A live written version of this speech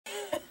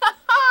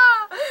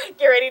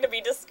starting to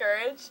be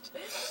discouraged.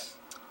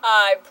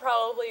 I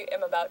probably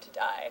am about to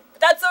die.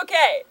 But that's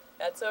okay.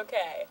 That's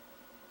okay.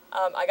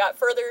 I got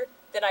further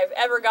than I've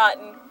ever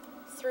gotten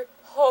through.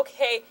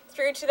 Okay,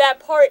 through to that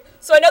part.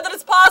 So I know that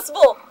it's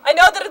possible. I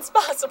know that it's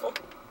possible.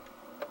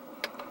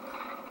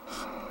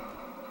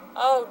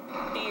 Oh,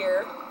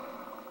 dear.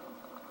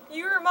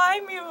 You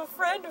remind me of a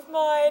friend of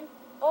mine.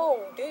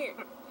 Oh, dear.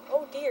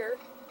 Oh, dear.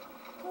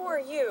 Who are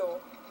you?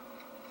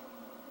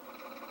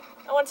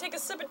 I want to take a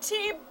sip of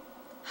tea.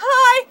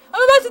 Hi!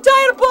 I'm about to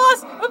die at a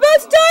boss! I'm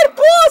about to die at a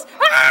boss!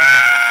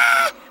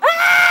 Ah!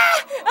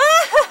 Ah!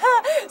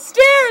 Ah!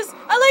 Stairs!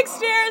 I like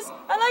stairs!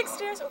 I like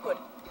stairs. Oh, good.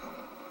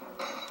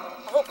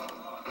 Oh.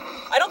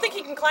 I don't think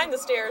he can climb the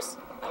stairs.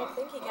 I don't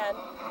think he can.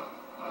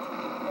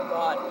 Oh,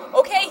 God.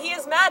 Okay, he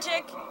is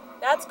magic.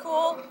 That's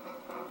cool.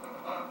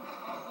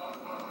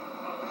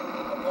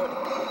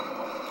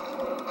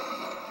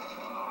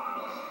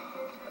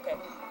 Okay.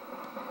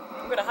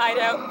 I'm gonna hide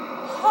out.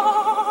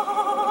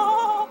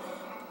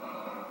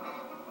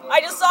 I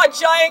just saw a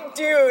giant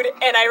dude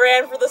and I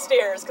ran for the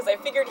stairs because I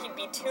figured he'd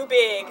be too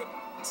big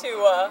to,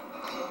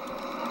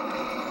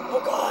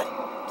 Oh God.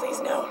 Please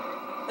no.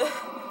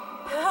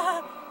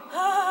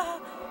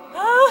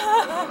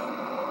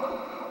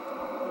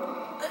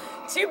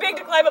 Too big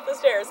to climb up the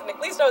stairs, and at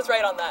least I was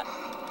right on that.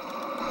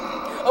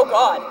 Oh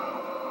God.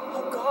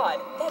 Oh God.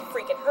 That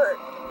freaking hurt.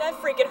 That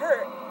freaking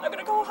hurt. I'm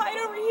gonna go hide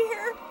over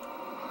here.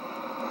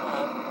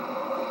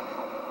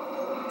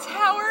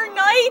 Tower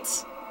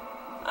Knight!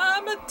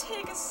 I'm gonna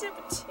take a sip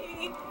of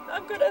tea.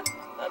 I'm gonna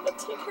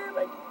take care of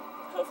my...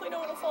 Hopefully no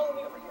one will follow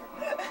me over here.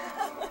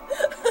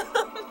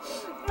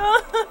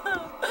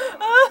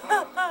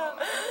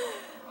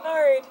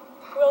 Alright.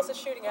 Who else is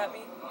shooting at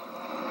me?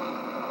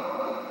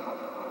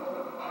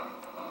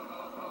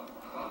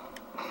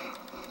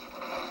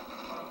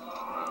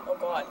 Oh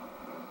God.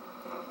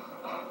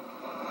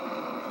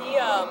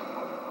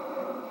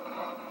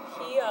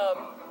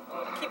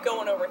 Keep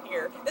going over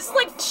here. This is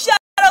like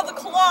Shadow of the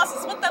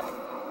Colossus. What the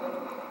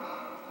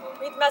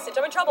Read the message.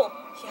 I'm in trouble.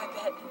 Yeah, I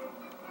bet.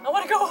 I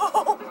want to go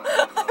home.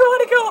 I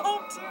want to go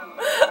home too.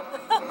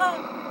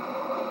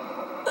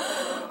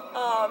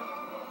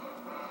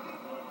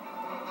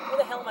 Where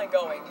the hell am I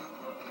going?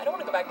 I don't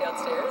want to go back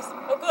downstairs.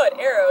 Oh good,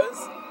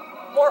 arrows.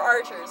 More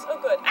archers. Oh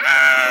good.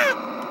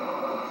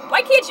 Ah!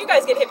 Why can't you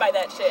guys get hit by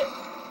that shit?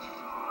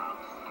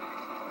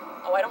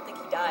 Oh, I don't think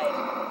he died.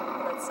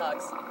 That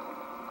sucks.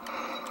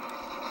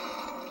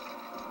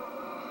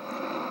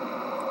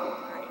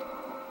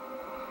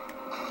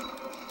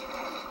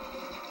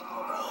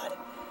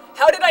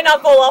 How did I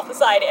not fall off the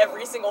side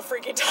every single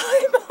freaking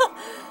time?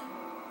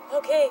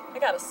 Okay, I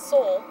got a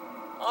soul.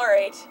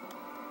 Alright.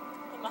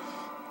 I'm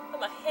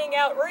gonna hang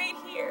out right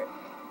here.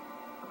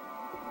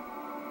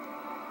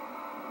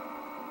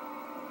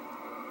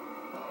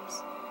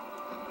 Oops.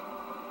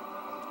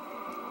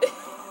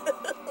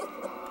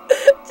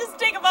 Just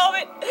take a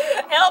moment.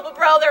 Help a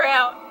brother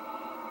out.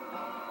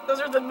 Those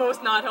are the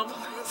most not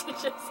helpful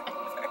messages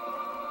ever.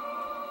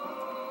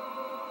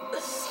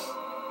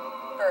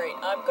 Alright,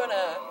 I'm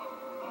gonna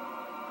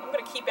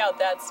keep out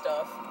that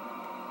stuff.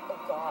 Oh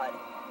God.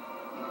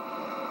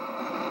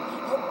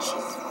 Oh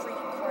Jesus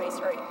freaking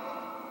Christ, right.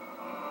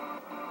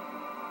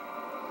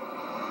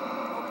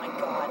 Oh my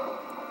God.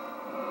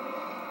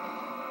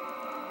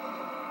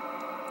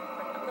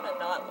 Right, I'm gonna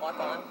not lock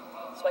on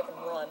so I can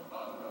run.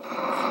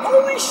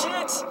 Holy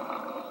shit!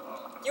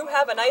 You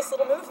have a nice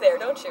little move there,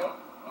 don't you?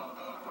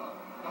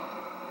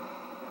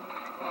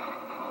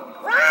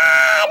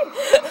 Run!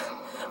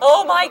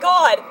 Oh my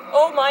God!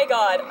 Oh my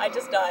God, I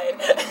just died.